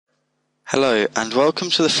Hello and welcome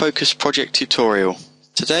to the Focus project tutorial.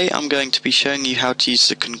 Today I'm going to be showing you how to use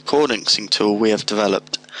the concordancing tool we have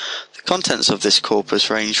developed. The contents of this corpus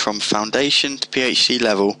range from foundation to PhD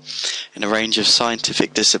level in a range of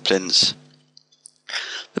scientific disciplines.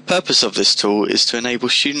 The purpose of this tool is to enable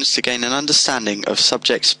students to gain an understanding of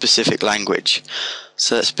subject-specific language.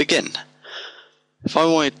 So let's begin. If I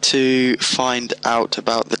wanted to find out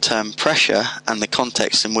about the term pressure and the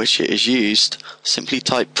context in which it is used, simply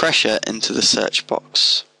type pressure into the search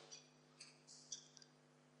box.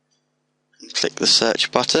 And click the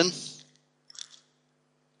search button.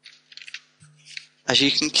 As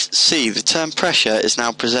you can see, the term pressure is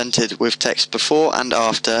now presented with text before and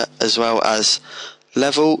after, as well as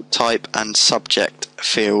level, type and subject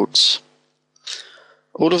fields.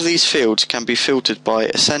 All of these fields can be filtered by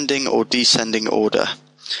ascending or descending order.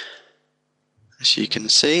 As you can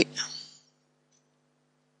see,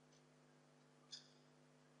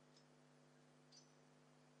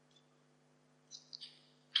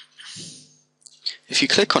 if you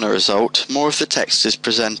click on a result, more of the text is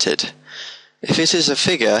presented. If it is a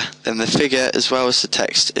figure, then the figure as well as the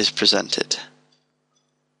text is presented.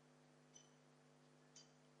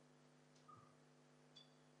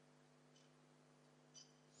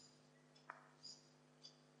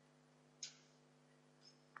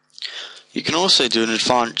 You can also do an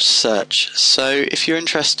advanced search, so if you're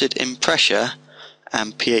interested in pressure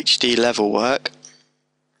and PhD level work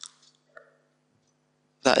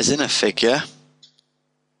that is in a figure,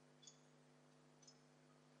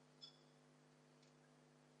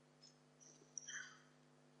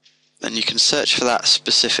 then you can search for that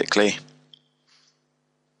specifically.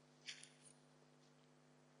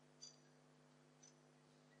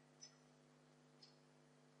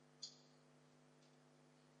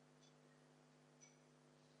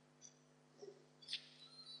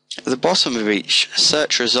 At the bottom of each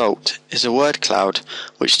search result is a word cloud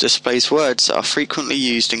which displays words that are frequently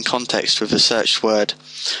used in context with the searched word.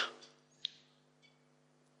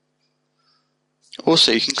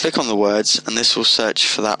 Also, you can click on the words and this will search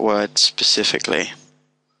for that word specifically.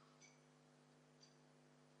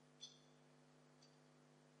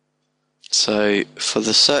 So for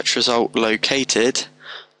the search result located,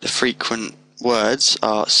 the frequent words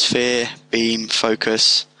are sphere, beam,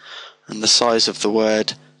 focus, and the size of the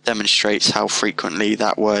word demonstrates how frequently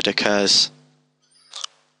that word occurs.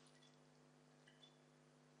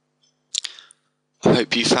 I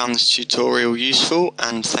hope you found this tutorial useful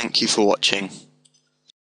and thank you for watching.